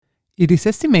It is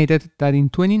estimated that in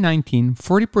 2019,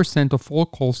 40% of all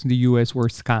calls in the US were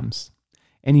scams.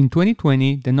 And in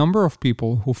 2020, the number of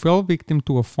people who fell victim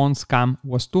to a phone scam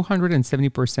was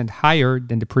 270% higher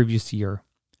than the previous year.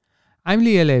 I'm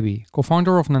Liel Levy,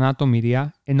 co-founder of Nanato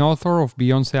Media and author of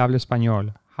Beyond Se Habla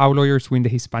Español, How Lawyers Win the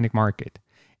Hispanic Market.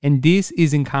 And this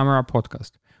is In Camera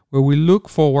Podcast, where we look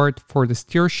forward for the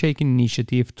stir-shaking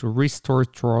initiative to restore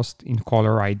trust in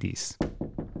caller IDs.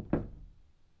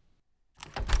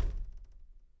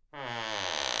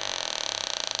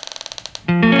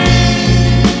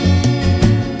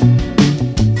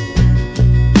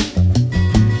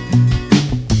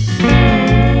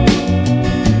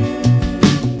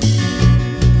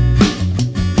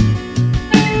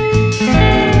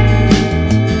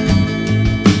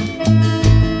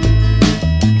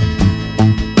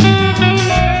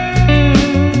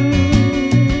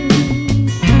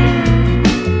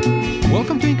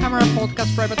 Welcome to In Camera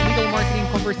Podcast, Private Legal Marketing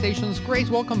Conversations. Grace,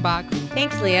 welcome back.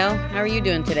 Thanks, Leo. How are you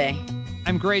doing today?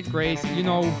 I'm great, Grace. You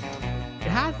know, it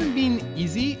hasn't been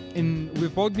easy, and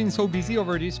we've both been so busy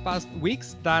over these past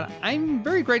weeks that I'm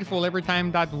very grateful every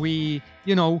time that we,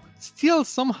 still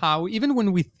somehow, even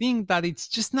when we think that it's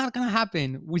just not going to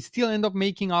happen, we still end up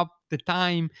making up the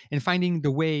time and finding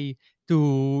the way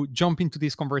to jump into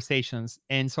these conversations.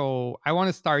 And so I want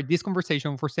to start this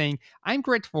conversation for saying I'm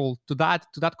grateful to that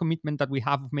commitment that we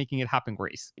have of making it happen,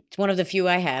 Grace. It's one of the few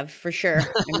I have for sure.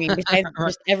 I mean, besides Right.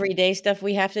 just everyday stuff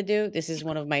we have to do, this is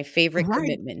one of my favorite Right.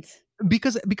 commitments.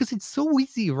 Because it's so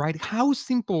easy, right? How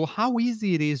simple, how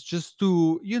easy it is just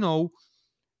to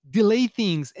delay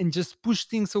things and just push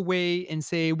things away and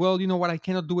say, well, you know what, I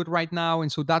cannot do it right now,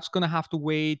 and so that's gonna have to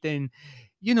wait. And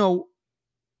you know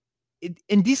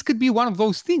and this could be one of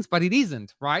those things, but it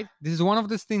isn't, right? This is one of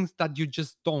those things that you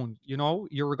just don't,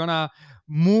 you're gonna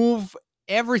move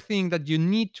everything that you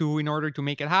need to in order to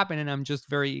make it happen. And I'm just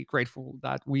very grateful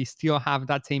that we still have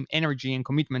that same energy and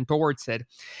commitment towards it.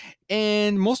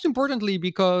 And most importantly,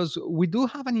 because we do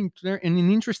have an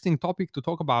interesting topic to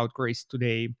talk about, Grace,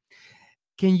 today.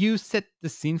 Can you set the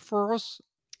scene for us?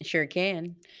 Sure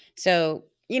can. So,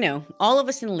 all of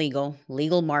us in legal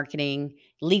marketing,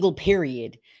 legal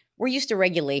period, we're used to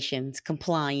regulations,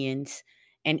 compliance,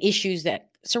 and issues that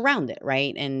surround it,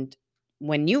 right? And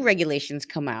when new regulations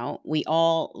come out, we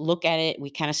all look at it, we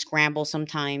kind of scramble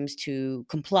sometimes to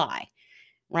comply,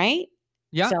 right?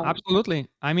 Yeah, So, absolutely.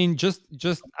 I mean, just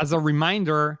as a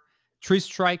reminder, three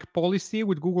strike policy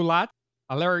with Google Ads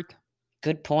alert.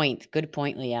 good point. Good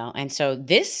point, Leo. And so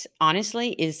this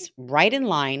honestly is right in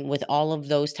line with all of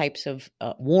those types of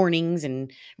warnings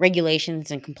and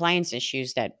regulations and compliance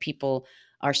issues that people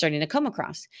are starting to come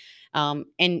across. And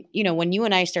when you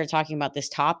and I started talking about this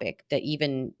topic, that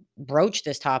even broached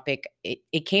this topic,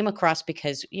 it came across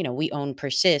because we own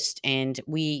Persist, and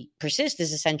Persist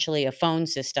is essentially a phone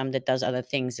system that does other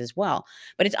things as well,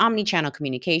 but it's omni-channel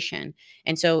communication.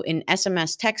 And so in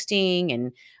SMS texting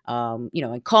and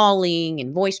calling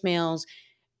and voicemails.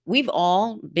 We've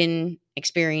all been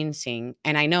experiencing,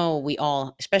 and I know we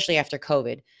all, especially after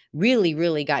COVID, really,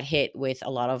 really got hit with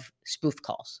a lot of spoof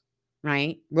calls,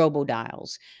 right?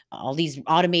 Robodials, all these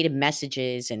automated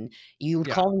messages, and you would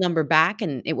Yeah, call the number back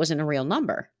and it wasn't a real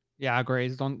number. yeah,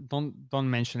 Grace. Don't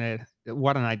mention it.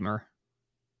 What a nightmare.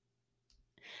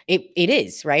 It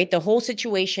is, right? The whole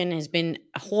situation has been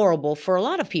horrible for a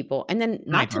lot of people. And then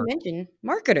not to Nightmare. mention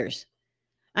marketers.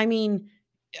 I mean,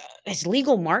 as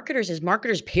legal marketers, as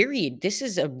marketers, period, this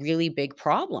is a really big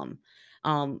problem.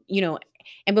 Um, you know,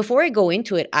 and before I go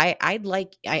into it, I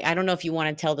don't know if you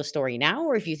want to tell the story now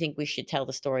or if you think we should tell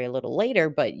the story a little later,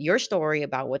 but your story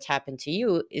about what's happened to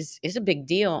you is a big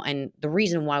deal and the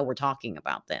reason why we're talking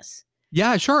about this.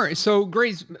 Yeah, sure. So,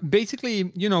 Grace, basically,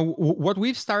 what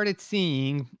we've started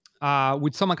seeing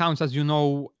with some accounts, as you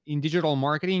know, in digital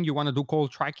marketing, you want to do call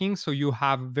tracking. So, you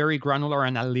have very granular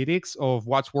analytics of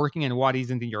what's working and what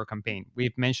isn't in your campaign.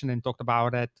 We've mentioned and talked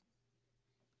about it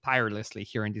tirelessly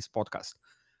here in this podcast.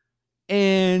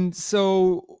 And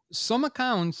so, some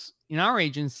accounts in our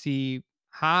agency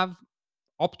have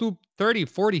up to 30,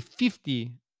 40,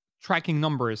 50 tracking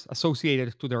numbers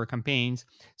associated to their campaigns.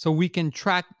 So we can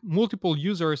track multiple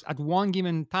users at one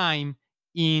given time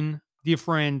in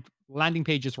different landing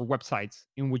pages or websites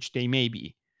in which they may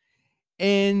be.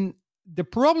 And the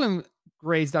problem,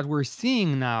 Grace, that we're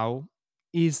seeing now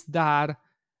is that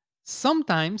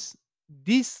sometimes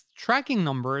these tracking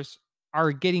numbers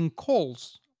are getting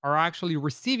calls, are actually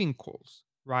receiving calls,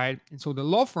 right? And so the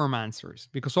law firm answers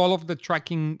because all of the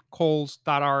tracking calls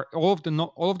that are all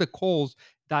of the calls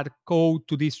that go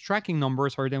to these tracking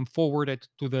numbers are then forwarded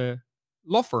to the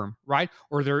law firm, right?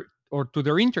 Or to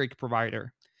their intake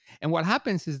provider. And what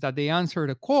happens is that they answer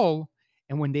the call,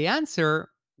 and when they answer,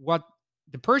 what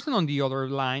the person on the other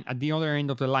line, at the other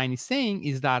end of the line, is saying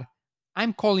is that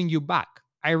I'm calling you back.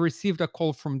 I received a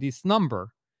call from this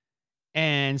number.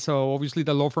 And so obviously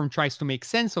the law firm tries to make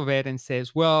sense of it and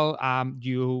says, well,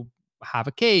 you have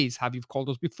a case. Have you called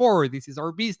us before? This is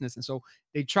our business. And so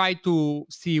they try to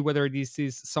see whether this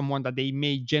is someone that they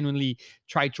may genuinely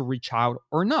try to reach out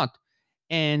or not.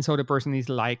 And so the person is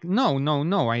like, no, no,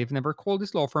 no, I have never called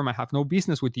this law firm. I have no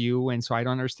business with you. And so I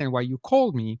don't understand why you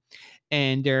called me.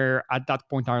 And they're at that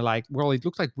point are like, well, it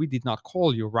looks like we did not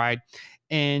call you, right?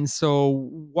 And so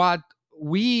what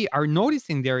we are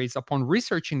noticing there is, upon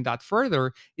researching that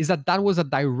further, is that that was a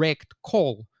direct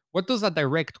call. What does a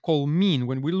direct call mean?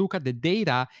 When we look at the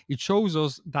data, it shows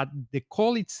us that the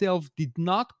call itself did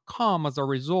not come as a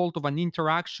result of an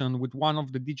interaction with one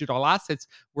of the digital assets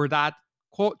where that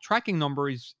call tracking number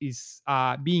is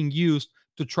being used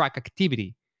to track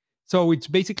activity. So it's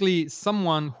basically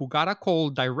someone who got a call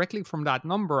directly from that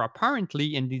number,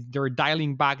 apparently, and they're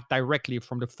dialing back directly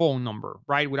from the phone number,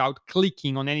 right? Without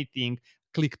clicking on anything,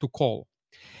 click to call.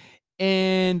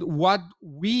 And what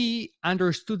we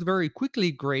understood very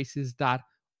quickly, Grace, is that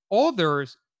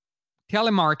others,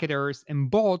 telemarketers and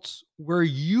bots, were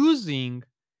using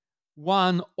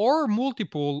one or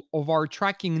multiple of our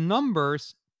tracking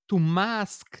numbers to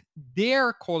mask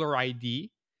their caller ID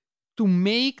to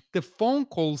make the phone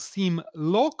call seem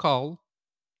local.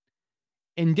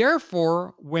 And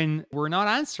therefore, when we're not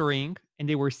answering and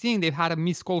they were seeing they've had a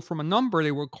missed call from a number,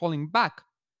 they were calling back.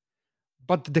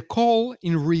 But the call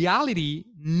in reality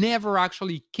never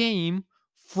actually came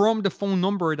from the phone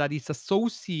number that is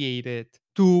associated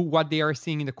to what they are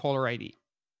seeing in the caller ID.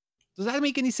 Does that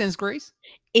make any sense, Grace?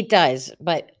 It does,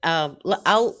 but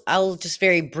I'll just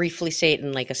very briefly say it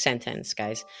in like a sentence,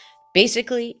 guys.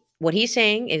 Basically, what he's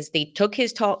saying is they took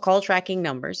his call tracking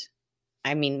numbers.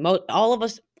 I mean, all of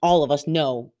us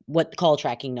know what the call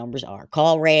tracking numbers are.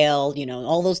 Call Rail,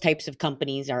 all those types of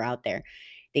companies are out there.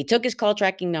 They took his call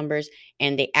tracking numbers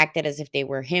and they acted as if they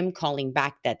were him calling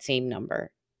back that same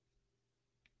number.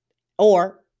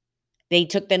 Or they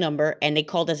took the number and they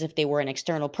called as if they were an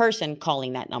external person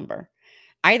calling that number.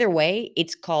 Either way,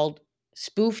 it's called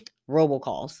spoofed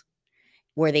robocalls,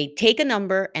 where they take a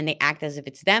number and they act as if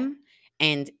it's them.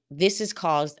 And this has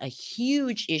caused a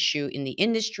huge issue in the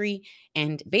industry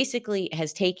and basically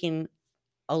has taken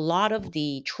a lot of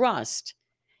the trust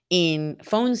in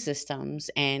phone systems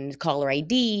and caller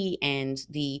ID and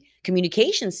the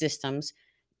communication systems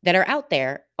that are out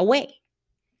there away.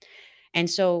 And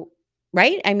so,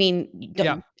 right? I mean,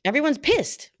 Yeah. everyone's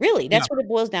pissed. Really, Yeah. that's what it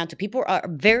boils down to. People are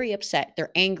very upset.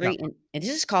 They're Yeah. angry, and this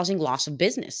is causing loss of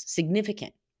business,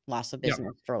 significant loss of Yeah.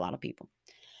 business for a lot of people.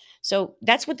 So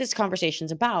that's what this conversation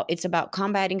is about. It's about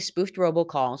combating spoofed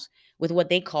robocalls with what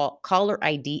they call caller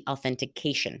ID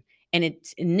authentication. And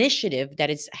it's initiative that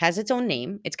has its own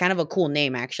name. It's kind of a cool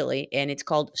name actually, and it's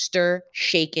called Stir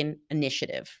Shaken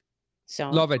Initiative. So,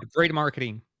 Love it. Great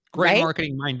marketing. Great right?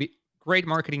 marketing mind. Great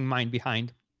marketing mind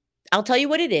behind. I'll tell you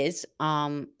what it is.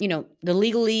 The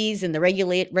legalese and the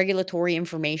regulatory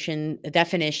information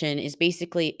definition is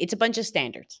basically it's a bunch of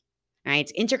standards. Right?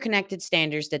 It's interconnected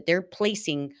standards that they're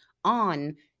placing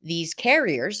on these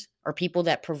carriers or people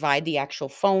that provide the actual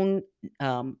phone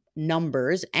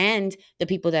numbers and the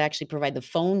people that actually provide the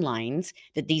phone lines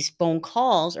that these phone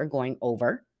calls are going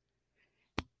over.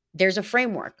 There's a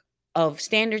framework of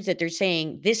standards that they're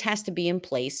saying this has to be in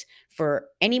place for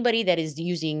anybody that is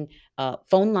using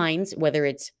phone lines, whether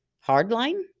it's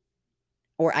hardline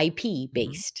or IP Mhm.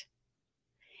 based.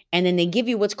 And then they give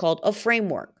you what's called a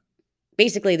framework.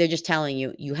 Basically, they're just telling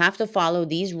you, you have to follow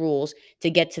these rules to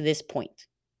get to this point.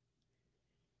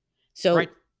 Right.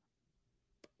 So,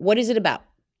 what is it about?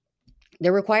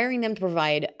 They're requiring them to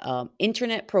provide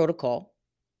internet protocol,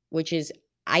 which is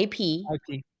IP.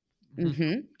 IP. Mhm.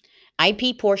 Mhm.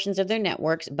 IP portions of their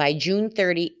networks by June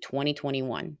 30,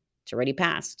 2021. It's already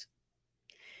passed.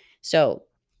 So,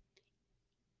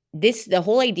 the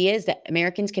whole idea is that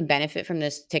Americans can benefit from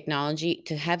this technology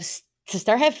to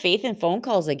start have faith in phone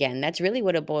calls again. That's really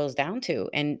what it boils down to.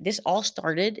 And this all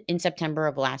started in September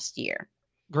of last year.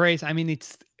 Grace, I mean,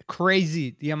 it's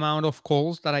crazy the amount of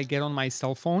calls that I get on my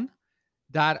cell phone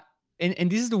that and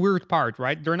this is the weird part,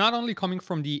 right? They're not only coming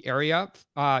from the area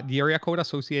code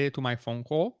associated to my phone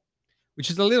call, which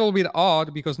is a little bit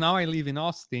odd because now I live in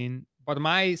Austin, but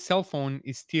my cell phone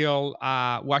is still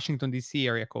Washington D.C.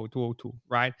 area code 202,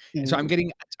 right? And so I'm Mhm.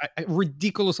 getting a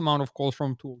ridiculous amount of calls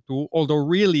from 202, although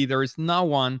really there is no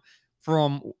one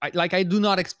I do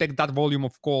not expect that volume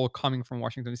of call coming from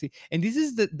Washington D.C. And this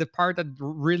is the part that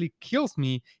really kills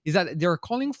me, is that they're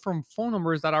calling from phone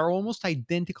numbers that are almost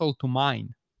identical to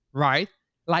mine, right?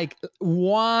 Like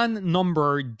one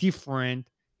number different,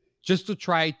 just to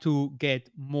try to get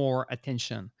more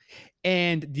attention.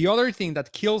 And the other thing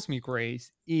that kills me,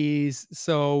 Grace, is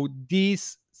so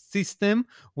this system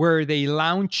where they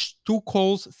launch two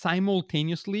calls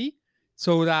simultaneously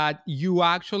so that you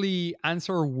actually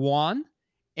answer one,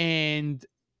 and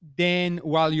then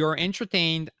while you're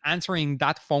entertained answering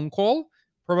that phone call,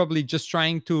 probably just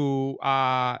trying to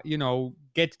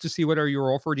get to see whether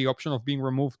you're offered the option of being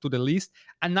removed to the list,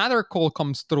 another call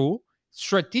comes through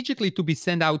strategically to be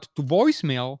sent out to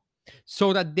voicemail,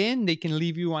 so that then they can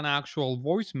leave you an actual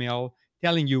voicemail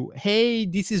telling you, hey,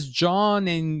 this is John,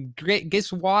 and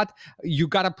guess what, you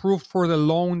got approved for the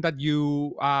loan that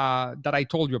I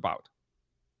told you about.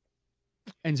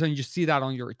 And so you see that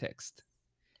on your text.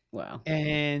 Wow.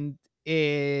 And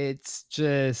it's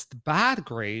just bad,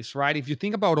 Grace, right? If you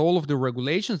think about all of the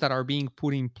regulations that are being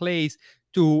put in place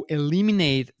to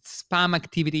eliminate spam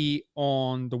activity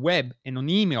on the web and on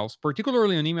emails,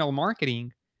 particularly on email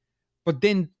marketing, but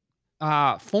then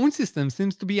phone system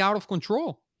seems to be out of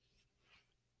control,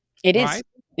 It is. right?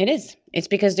 It is. It's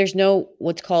because there's no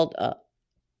what's called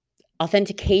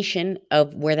authentication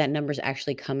of where that number is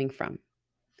actually coming from.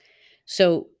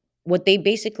 So what they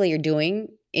basically are doing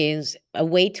is a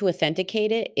way to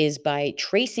authenticate it is by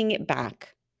tracing it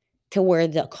back to where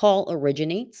the call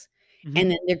originates. Hmm.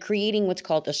 And then they're creating what's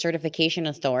called a certification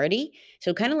authority.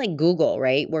 So kind of like Google,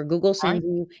 right? Where Google Right. sends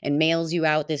you and mails you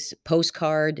out this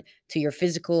postcard to your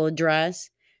physical address.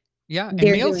 Yeah, and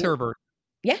They're mail doing server.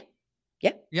 yeah,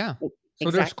 yeah. Yeah. So they're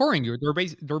Exactly. scoring you.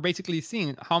 They're basically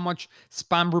seeing how much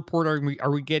spam report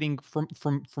are we getting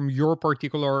from your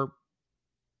particular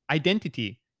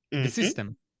identity in the Mhm.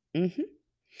 system. Mhm.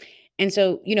 And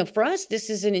so, for us, this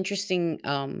is an interesting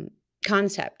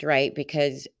concept, right?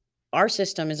 Because our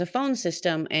system is a phone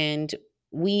system and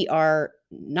we are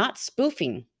not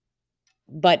spoofing,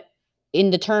 but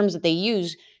in the terms that they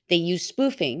use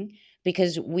spoofing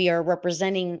because we are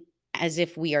representing as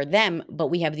if we are them, but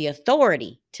we have the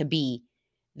authority to be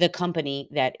the company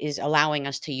that is allowing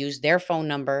us to use their phone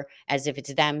number as if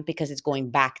it's them because it's going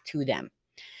back to them.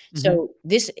 Hmm. So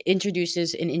this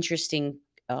introduces an interesting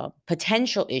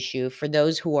potential issue for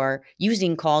those who are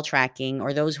using call tracking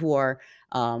or those who are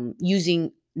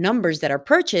using numbers that are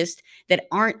purchased that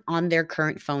aren't on their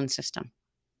current phone system.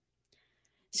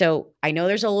 So I know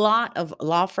there's a lot of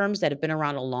law firms that have been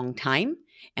around a long time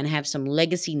and have some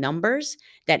legacy numbers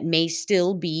that may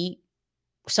still be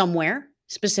somewhere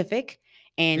specific.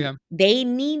 And Yeah. they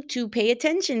need to pay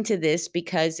attention to this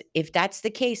because if that's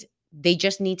the case, they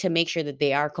just need to make sure that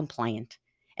they are compliant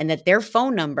and that their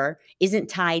phone number isn't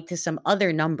tied to some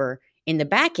other number in the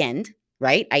back end,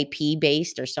 right? IP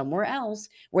based or somewhere else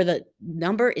where the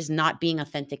number is not being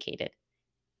authenticated.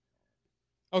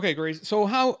 Okay, Grace. So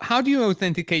how do you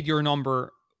authenticate your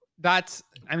number? That's,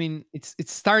 I mean, it's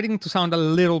starting to sound a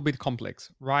little bit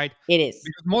complex, right? It is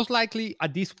Because most likely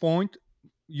at this point,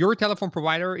 your telephone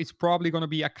provider is probably going to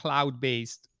be a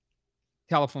cloud-based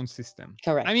telephone system. I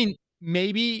correct. mean,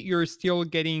 maybe you're still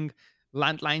getting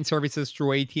landline services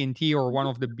through AT&T or one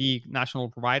of the big national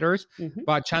providers, Mhm.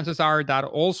 but chances are that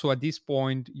also at this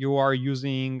point you are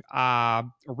using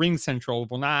Ring Central,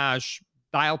 Vonage,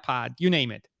 Dialpad, you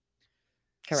name it.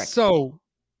 Correct. So,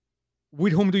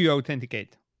 with whom do you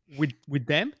authenticate? With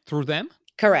them? Through them?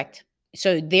 Correct.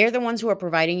 So they're the ones who are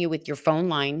providing you with your phone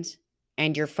lines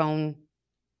and your phone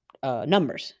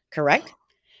numbers, correct? Mhm.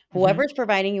 Whoever's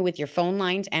providing you with your phone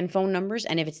lines and phone numbers,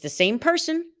 and if it's the same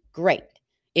person, great.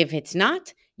 If it's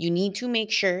not, you need to make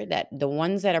sure that the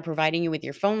ones that are providing you with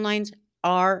your phone lines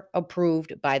are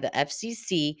approved by the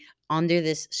FCC under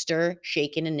this Stir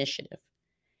Shaken initiative.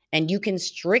 And you can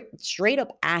straight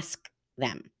up ask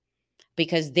them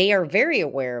because they are very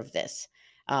aware of this.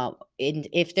 And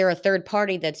if they're a third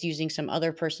party that's using some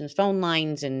other person's phone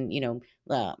lines, and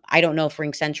I don't know if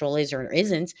Ring Central is or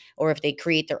isn't, or if they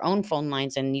create their own phone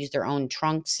lines and use their own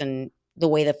trunks and the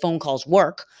way the phone calls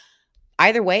work.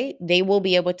 Either way, they will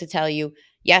be able to tell you,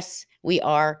 yes, we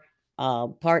are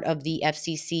part of the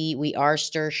FCC. We are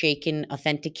stir shaken,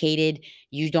 authenticated.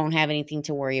 You don't have anything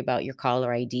to worry about your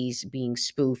caller IDs being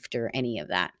spoofed or any of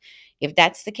that. If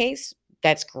that's the case,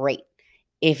 that's great.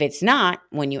 If it's not,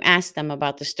 when you ask them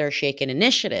about the Stir Shaken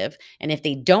initiative, and if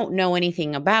they don't know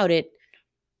anything about it,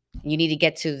 you need to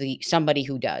get to the somebody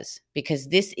who does, because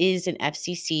this is an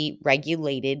FCC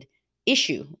regulated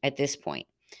issue at this point.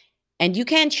 And you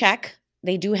can check.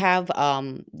 They do have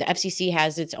the FCC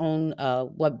has its own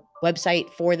website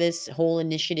for this whole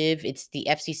initiative. It's the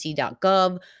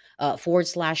fcc.gov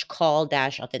 / call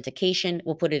dash authentication.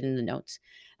 We'll put it in the notes.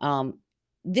 Um,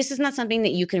 this is not something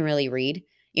that you can really read.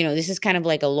 This is kind of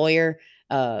like a lawyer,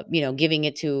 giving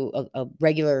it to a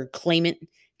regular claimant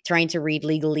trying to read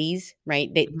legalese,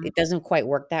 right? Mhm. It doesn't quite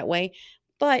work that way.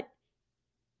 But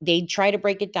they try to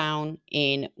break it down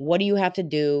in what do you have to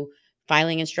do,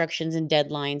 filing instructions and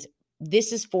deadlines.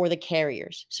 This is for the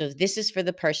carriers. So this is for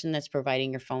the person that's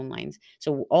providing your phone lines.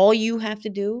 So all you have to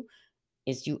do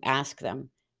is you ask them,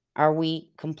 are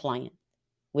we compliant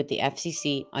with the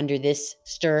FCC under this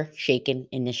stir shaken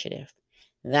initiative?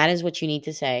 That is what you need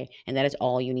to say. And that is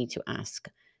all you need to ask.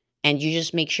 And you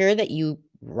just make sure that you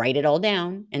write it all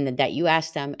down and that you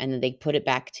ask them and then they put it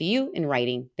back to you in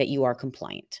writing that you are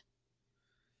compliant.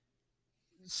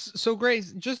 So,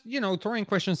 Grace, just throwing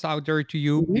questions out there to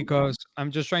you Mhm. because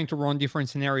I'm just trying to run different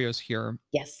scenarios here.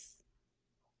 Yes.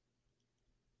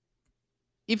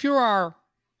 If you are,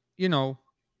 you know,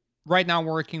 right now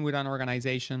working with an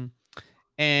organization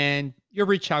and you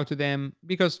reach out to them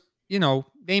because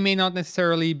they may not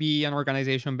necessarily be an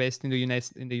organization based in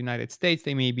the United States.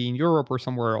 They may be in Europe or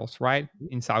somewhere else, right?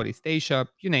 In Southeast Asia,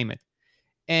 you name it.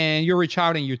 And you reach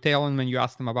out and you tell them and you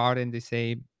ask them about it, and they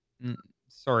say, "Mm,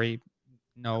 sorry,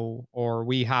 no," or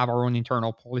 "we have our own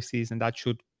internal policies, and that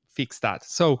should fix that."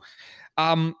 So,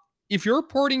 um, if you're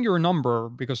porting your number,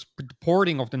 because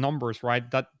porting of the numbers, right?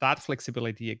 That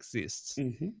flexibility exists.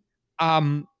 Mhm.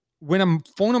 um when a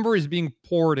phone number is being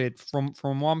ported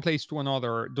from one place to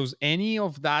another, does any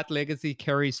of that legacy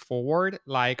carries forward?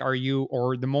 Like, are you,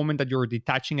 or the moment that you're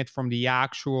detaching it from the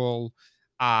actual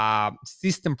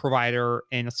system provider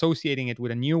and associating it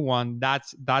with a new one,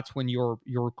 that's when your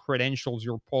credentials,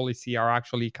 your policy are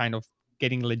actually kind of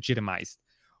getting legitimized?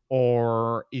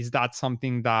 Or is that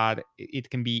something that it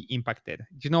can be impacted?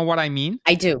 Do you know what I mean?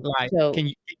 I do. Like, So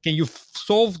can you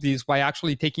solve this by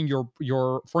actually taking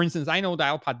your for instance, I know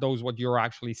Dialpad knows what you're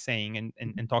actually saying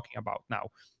and talking about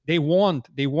now. They want,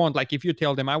 like, if you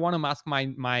tell them, I want to mask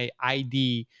my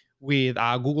ID with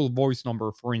a Google Voice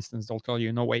number, for instance, they'll tell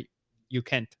you, no, wait, you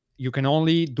can't. You can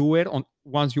only do it on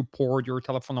once you port your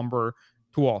telephone number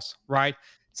to us, right?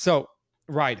 So,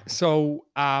 right. So,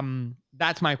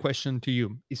 that's my question to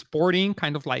you. Is porting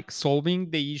kind of like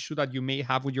solving the issue that you may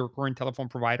have with your current telephone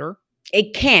provider?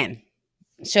 it can.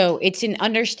 So it's in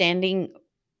understanding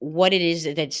what it is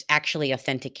that's actually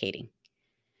authenticating.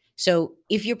 So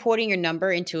if you're porting your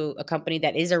number into a company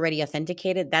that is already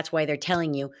authenticated, that's why they're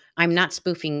telling you, I'm not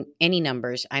spoofing any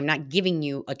numbers. I'm not giving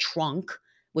you a trunk,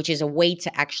 which is a way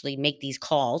to actually make these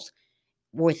calls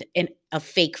with a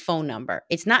fake phone number.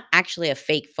 It's not actually a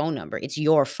fake phone number, it's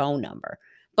your phone number.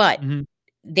 But Mhm.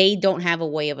 they don't have a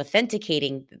way of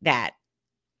authenticating that,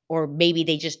 or maybe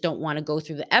they just don't want to go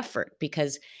through the effort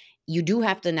because you do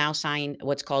have to now sign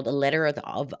what's called a letter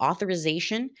of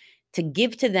authorization to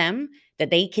give to them that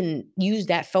they can use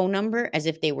that phone number as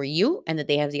if they were you and that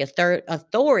they have the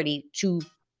authority to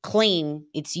claim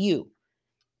it's you.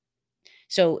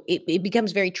 So it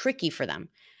becomes very tricky for them.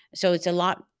 So it's a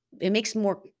lot, it makes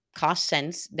more cost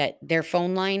sense that their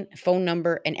phone line, phone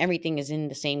number, and everything is in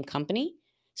the same company.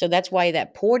 So that's why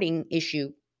that porting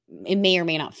issue, it may or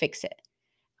may not fix it.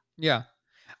 Yeah.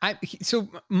 So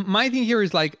my thing here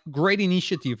is like, great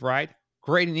initiative, right?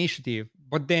 Great initiative.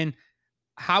 But then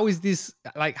how is this,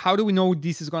 like, how do we know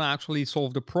this is going to actually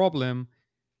solve the problem?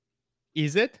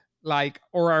 Is it like,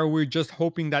 or are we just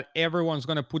hoping that everyone's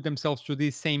going to put themselves through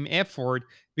this same effort?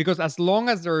 Because as long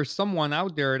as there's someone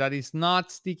out there that is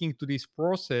not sticking to this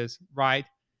process, right,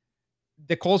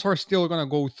 the calls are still going to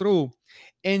go through.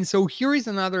 And so here is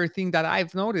another thing that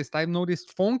I've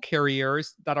noticed phone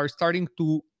carriers that are starting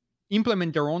to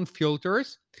implement their own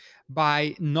filters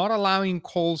by not allowing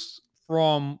calls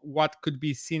from what could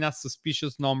be seen as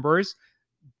suspicious numbers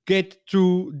get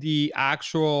to the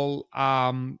actual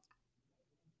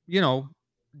you know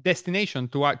destination,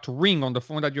 to ring on the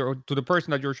phone that you're to the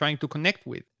person that you're trying to connect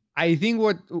with. I think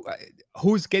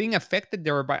who's getting affected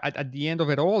there at the end of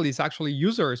it all is actually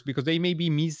users, because they may be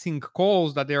missing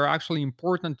calls that they're actually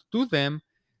important to them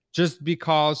just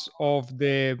because of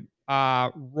the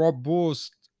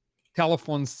robust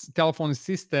telephone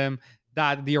system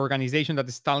that the organization that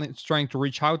is trying to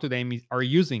reach out to them are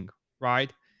using,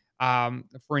 right?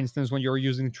 For instance, when you're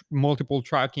using multiple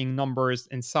tracking numbers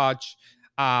and such,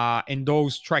 and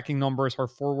those tracking numbers are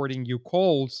forwarding you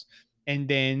calls, and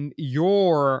then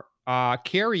your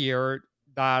carrier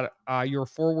that you're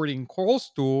forwarding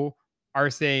calls to are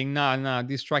saying, nah,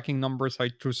 these tracking numbers are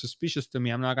too suspicious to me,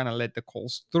 I'm not going to let the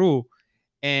calls through.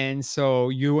 And so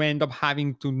you end up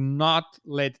having to not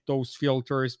let those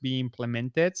filters be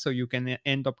implemented. So you can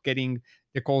end up getting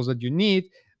the calls that you need.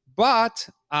 But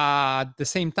at the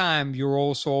same time, you're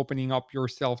also opening up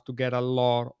yourself to get a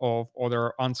lot of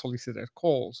other unsolicited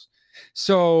calls.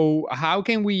 So, how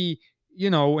can we,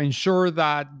 ensure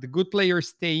that the good players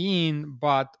stay in,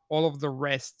 but all of the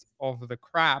rest of the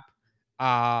crap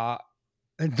uh,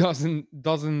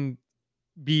 doesn't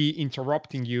be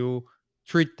interrupting you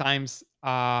 3 times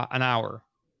an hour?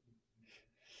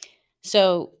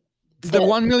 So It's the the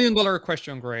 $1 million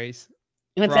question, Grace,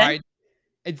 what's that? right?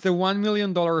 It's the $1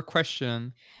 million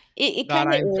question It that kind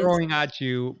of I'm is. throwing at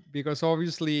you because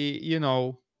obviously,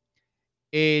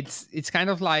 it's kind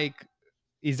of like,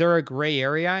 is there a gray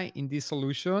area in this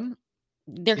solution?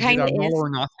 There Is it kind an of all is. or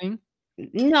nothing?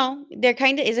 No, there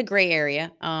kind of is a gray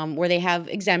area where they have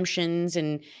exemptions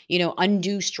and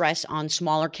undue stress on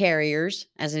smaller carriers,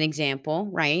 as an example,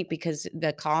 right? Because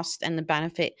the cost and the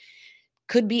benefit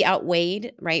could be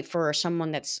outweighed, right, for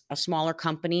someone that's a smaller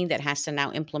company that has to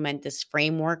now implement this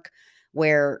framework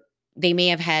where they may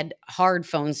have had hard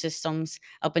phone systems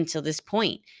up until this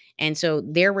point. And so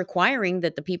they're requiring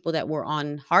that the people that were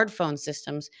on hard phone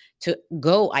systems to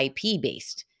go IP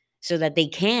based so that they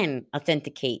can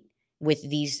authenticate with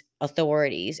these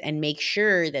authorities and make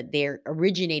sure that they're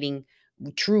originating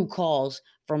true calls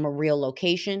from a real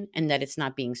location and that it's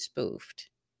not being spoofed.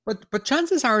 But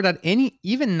chances are that any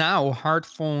even now hard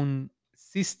phone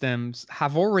systems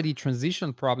have already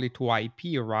transitioned probably to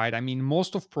IP, right? I mean,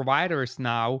 most of providers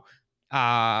now,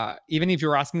 even if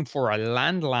you're asking for a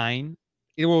landline,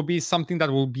 it will be something that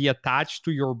will be attached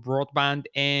to your broadband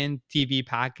and TV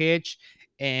package,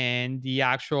 and the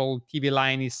actual TV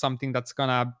line is something that's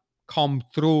gonna come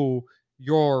through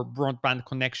your broadband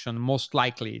connection. Most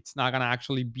likely, it's not gonna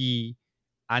actually be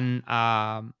an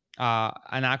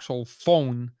actual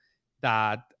phone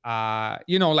that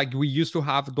like we used to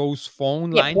have those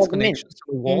phone Yeah, lines plug them in. connections to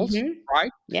the walls, Mhm.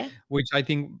 right? Yeah. Which I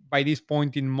think by this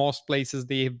point in most places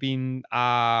they have been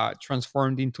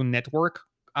transformed into network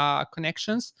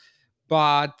connections.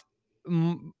 But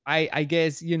I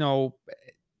guess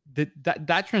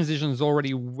that transition is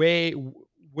already way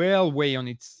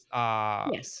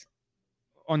Yes.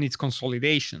 on its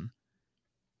consolidation.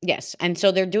 Yes, and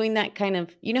so they're doing that kind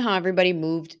of how everybody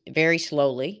moved very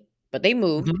slowly, but they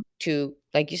moved Mhm. to,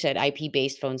 like you said,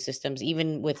 IP-based phone systems.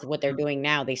 Even with what they're Mhm. doing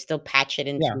now, they still patch it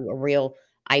Yeah, into a real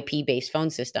IP-based phone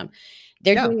system.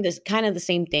 They're yeah, doing this kind of the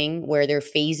same thing where they're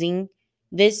phasing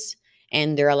this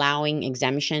and they're allowing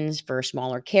exemptions for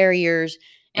smaller carriers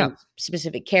yeah. and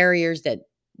specific carriers that,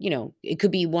 it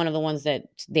could be one of the ones that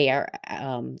they are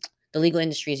the legal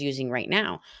industry is using right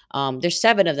now. There's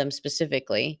 7 of them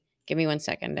specifically. Give me 1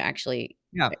 second to actually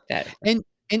Yeah. check that. And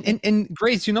and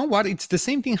Grace, you know what? It's the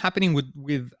same thing happening with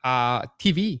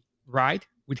TV, right?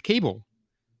 With cable.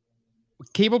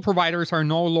 Cable providers are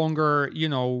no longer,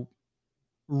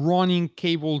 running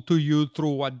cable to you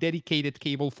through a dedicated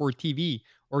cable for TV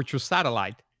or through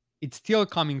satellite. It's still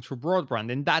coming through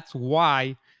broadband. And that's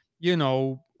why,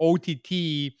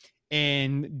 OTT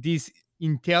and these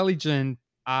intelligent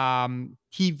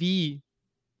TV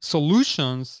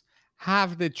solutions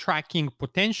have the tracking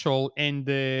potential and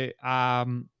the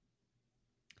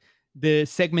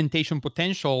segmentation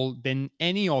potential than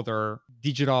any other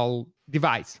digital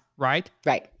device, right?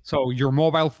 Right. So your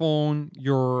mobile phone,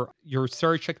 your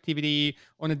search activity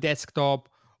on a desktop,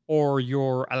 or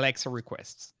your Alexa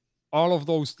requests. All of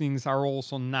those things are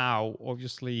also now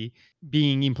obviously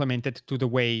being implemented to the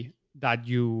way that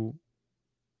you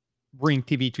bring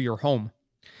TV to your home,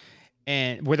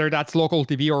 and whether that's local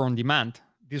TV or on demand,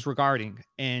 disregarding.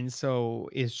 And so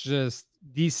it's just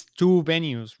these two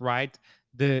venues, right?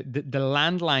 The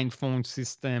landline phone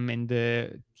system and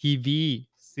the TV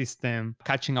system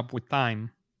catching up with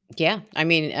time. Yeah. I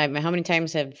mean, how many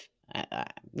times have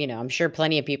I'm sure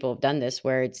plenty of people have done this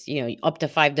where it's, up to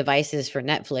 5 devices for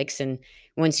Netflix, and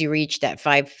once you reach that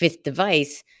 5th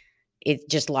device, it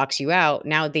just locks you out.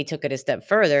 Now they took it a step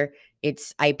further.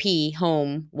 It's IP,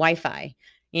 home, Wi-Fi,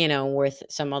 with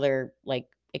some other like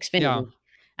Yeah, Xfinity.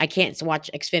 I can't watch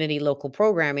Xfinity local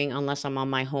programming unless I'm on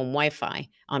my home Wi-Fi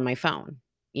on my phone,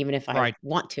 even if I right.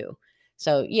 want to.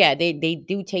 So yeah, they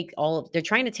do take they're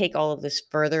trying to take all of this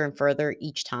further and further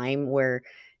each time where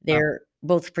Yeah, they're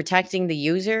both protecting the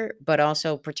user but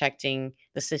also protecting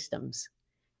the systems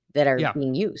that are yeah,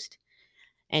 being used.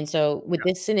 And so with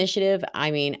this initiative, I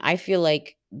mean, I feel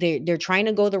like they're trying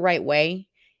to go the right way.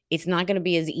 It's not going to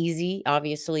be as easy,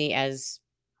 obviously, as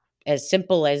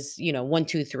simple as 1,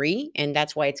 2, 3, and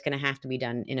that's why it's going to have to be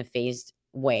done in a phased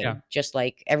yeah, way, just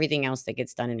like everything else that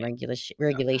gets done in yeah.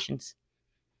 regulations.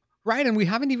 Right. And we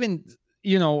haven't even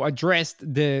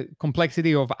addressed the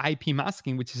complexity of IP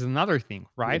masking, which is another thing,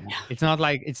 right? Yeah. It's not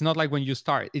like when you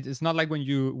start. It's not like when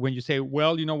you say,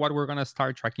 well, you know what, we're gonna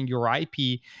start tracking your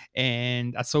IP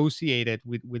and associate it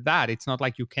with that. It's not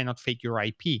like you cannot fake your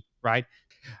IP, right?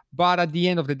 But at the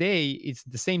end of the day, it's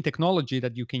the same technology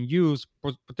that you can use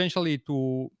potentially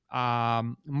to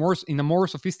more in a more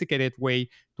sophisticated way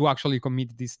to actually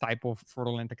commit this type of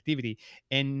fraudulent activity,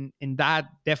 and that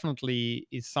definitely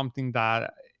is something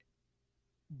that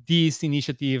this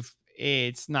initiative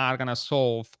it's not going to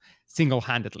solve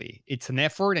single-handedly. It's an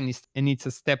effort, and it's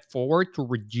a step forward to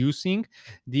reducing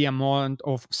the amount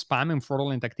of spam and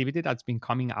fraudulent activity that's been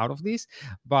coming out of this.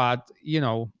 But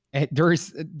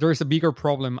there's a bigger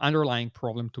problem, underlying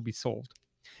problem to be solved.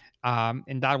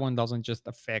 And that one doesn't just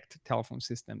affect telephone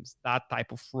systems. That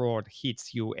type of fraud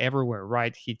hits you everywhere,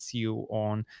 right? Hits you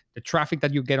on the traffic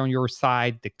that you get on your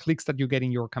site, the clicks that you get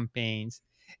in your campaigns.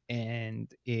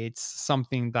 And it's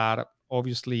something that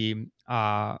obviously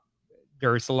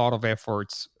there's a lot of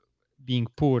efforts being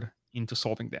put into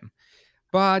solving them.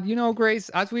 But Grace,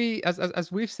 as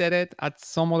we've said it at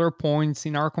some other points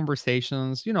in our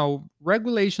conversations,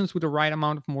 regulations with the right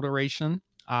amount of moderation,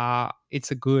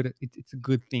 it's a good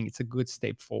thing. It's a good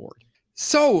step forward.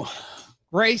 So,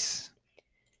 Grace,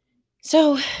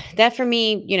 So that for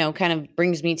me, kind of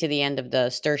brings me to the end of the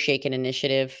Stir Shaken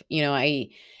initiative.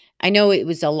 I know it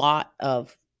was a lot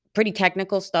of pretty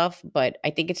technical stuff, but I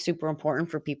think it's super important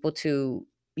for people to,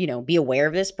 be aware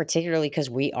of this, particularly because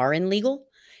we are in legal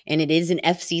and it is an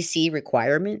FCC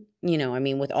requirement. I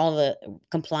mean, with all the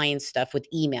compliance stuff with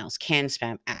emails, Can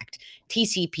Spam Act,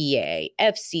 TCPA,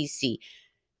 FCC,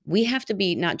 we have to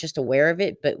be not just aware of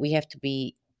it, but we have to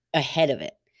be ahead of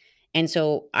it. And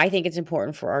so I think it's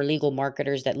important for our legal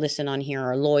marketers that listen on here,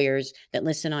 our lawyers that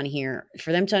listen on here,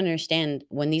 for them to understand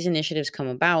when these initiatives come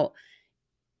about,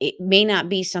 it may not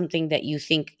be something that you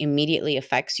think immediately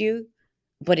affects you,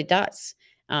 but it does,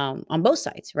 on both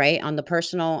sides, right? On the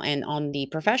personal and on the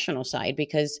professional side,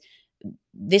 because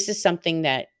this is something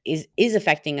that is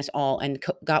affecting us all and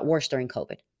got worse during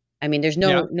COVID. I mean, there's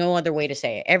yeah, no other way to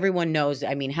say it. Everyone knows.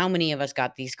 I mean, how many of us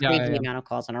got these yeah, yeah, crazy yeah. amount of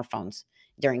calls on our phones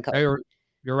during Yeah, COVID?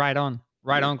 you're right on,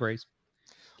 Grace.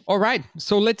 All right,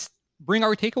 so let's bring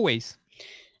our takeaways.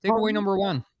 Takeaway Um, number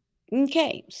one.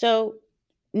 okay, so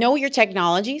know your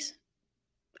technologies.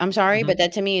 I'm sorry, Mhm. but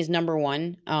that to me is number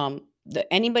one.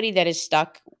 Anybody that is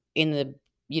stuck in the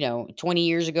 20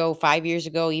 years ago, 5 years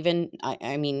ago, even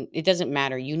I mean, it doesn't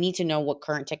matter. You need to know what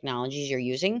current technologies you're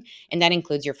using, and that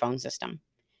includes your phone system.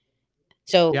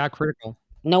 So Yeah, critical.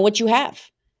 know what you have,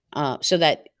 so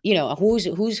that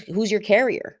who's your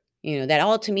carrier. That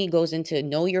all to me goes into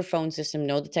know your phone system,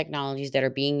 know the technologies that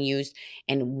are being used,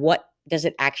 and what does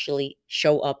it actually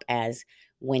show up as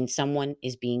when someone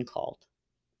is being called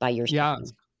by your Yeah,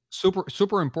 system. super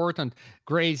super important,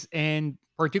 Grace. And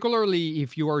particularly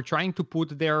if you are trying to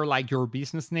put there like your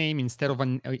business name instead of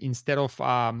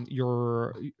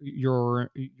your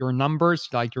numbers,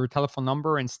 like your telephone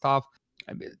number and stuff.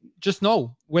 I mean, just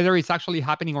know whether it's actually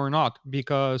happening or not,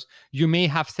 because you may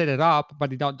have set it up,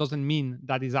 but doesn't mean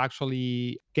that is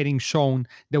actually getting shown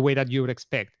the way that you would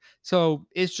expect. So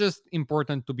it's just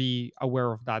important to be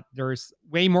aware of that. There's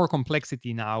way more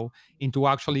complexity now into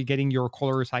actually getting your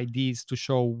caller's IDs to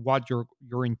show what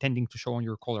you're intending to show on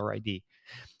your caller ID.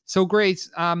 So,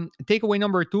 Grace, takeaway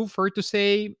number two, fair to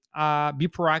say, be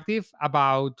proactive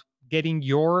about getting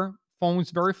your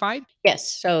phones verified.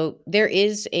 Yes, so there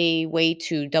is a way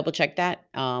to double check that.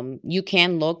 You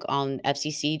can look on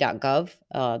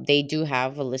fcc.gov. They do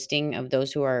have a listing of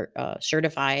those who are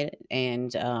certified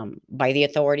and by the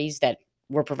authorities that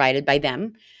were provided by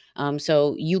them.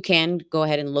 So you can go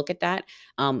ahead and look at that.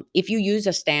 If you use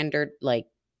a standard, like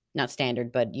not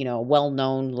standard, but a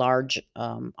well-known, large,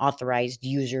 authorized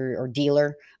user or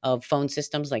dealer of phone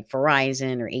systems like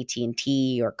Verizon or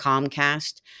AT&T or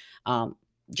Comcast. Um,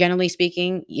 Generally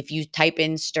speaking, if you type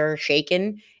in stir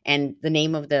shaken and the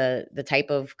name of the type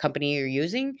of company you're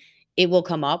using, it will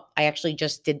come up. I actually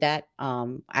just did that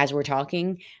as we're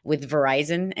talking with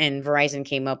Verizon, and Verizon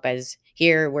came up as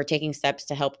here we're taking steps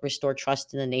to help restore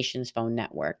trust in the nation's phone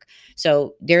network.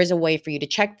 So there's a way for you to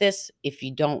check this if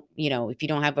you don't, if you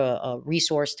don't have a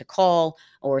resource to call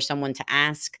or someone to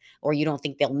ask, or you don't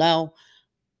think they'll know,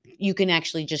 you can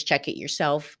actually just check it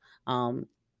yourself.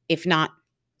 If not,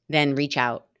 then reach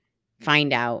out,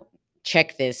 find out,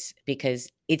 check this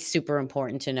because it's super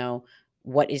important to know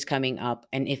what is coming up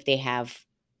and if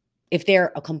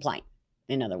they're a compliant,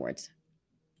 in other words.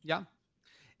 Yeah.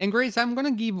 And Grace, I'm going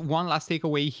to give one last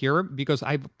takeaway here because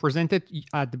I've presented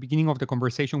at the beginning of the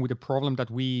conversation with the problem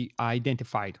that we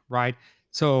identified, right?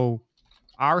 So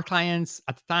our clients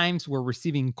at times were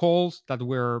receiving calls that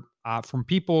were from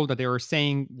people that they were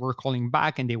saying were calling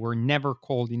back, and they were never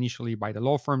called initially by the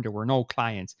law firm. There were no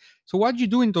clients. So what do you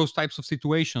do in those types of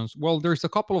situations? Well, there's a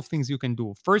couple of things you can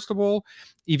do. First of all,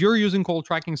 if you're using call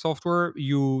tracking software,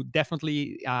 you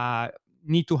definitely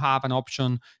need to have an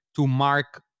option to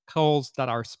mark calls that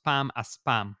are spam as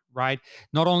spam, right?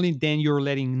 Not only then you're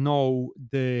letting know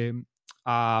the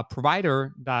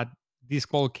provider that this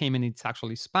call came and it's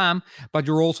actually spam, but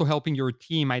you're also helping your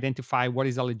team identify what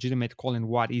is a legitimate call and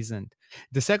what isn't.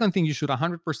 The second thing you should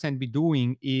 100% be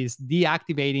doing is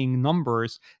deactivating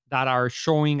numbers that are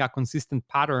showing a consistent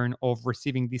pattern of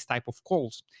receiving this type of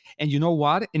calls. And you know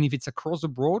what? And if it's across the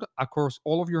board, across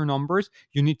all of your numbers,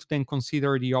 you need to then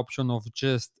consider the option of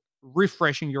just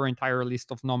refreshing your entire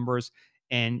list of numbers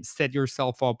and set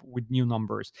yourself up with new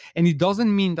numbers. And it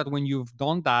doesn't mean that when you've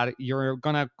done that, you're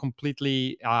going to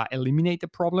completely eliminate the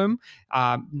problem.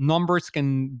 Numbers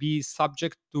can be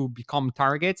subject to become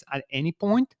targets at any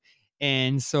point.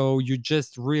 And so you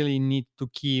just really need to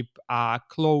keep a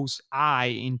close eye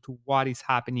into what is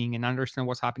happening and understand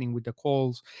what's happening with the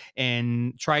calls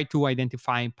and try to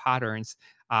identify patterns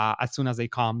as soon as they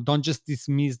come. Don't just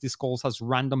dismiss these calls as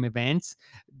random events.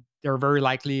 There very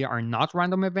likely are not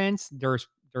random events. There's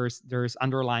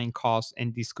underlying cause,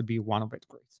 and this could be one of it,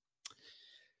 Grace.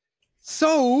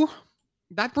 So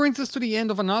that brings us to the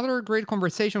end of another great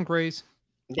conversation, Grace.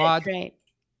 That's But right.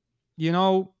 you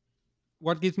know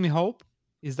what gives me hope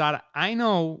is that I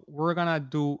know we're gonna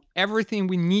do everything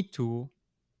we need to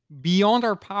beyond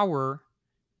our power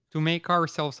to make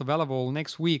ourselves available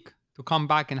next week to come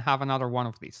back and have another one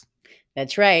of these.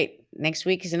 That's right. Next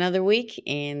week is another week,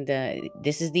 and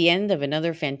this is the end of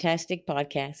another fantastic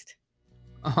podcast.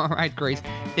 All right, Grace.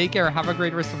 Take care. Have a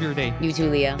great rest of your day. You too,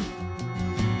 Leo.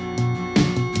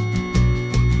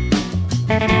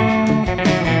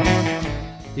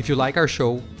 If you like our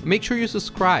show, make sure you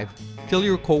subscribe, tell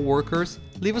your coworkers,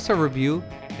 leave us a review,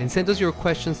 and send us your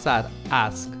questions at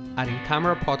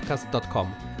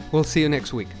ask@incamerapodcast.com. We'll see you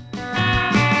next week.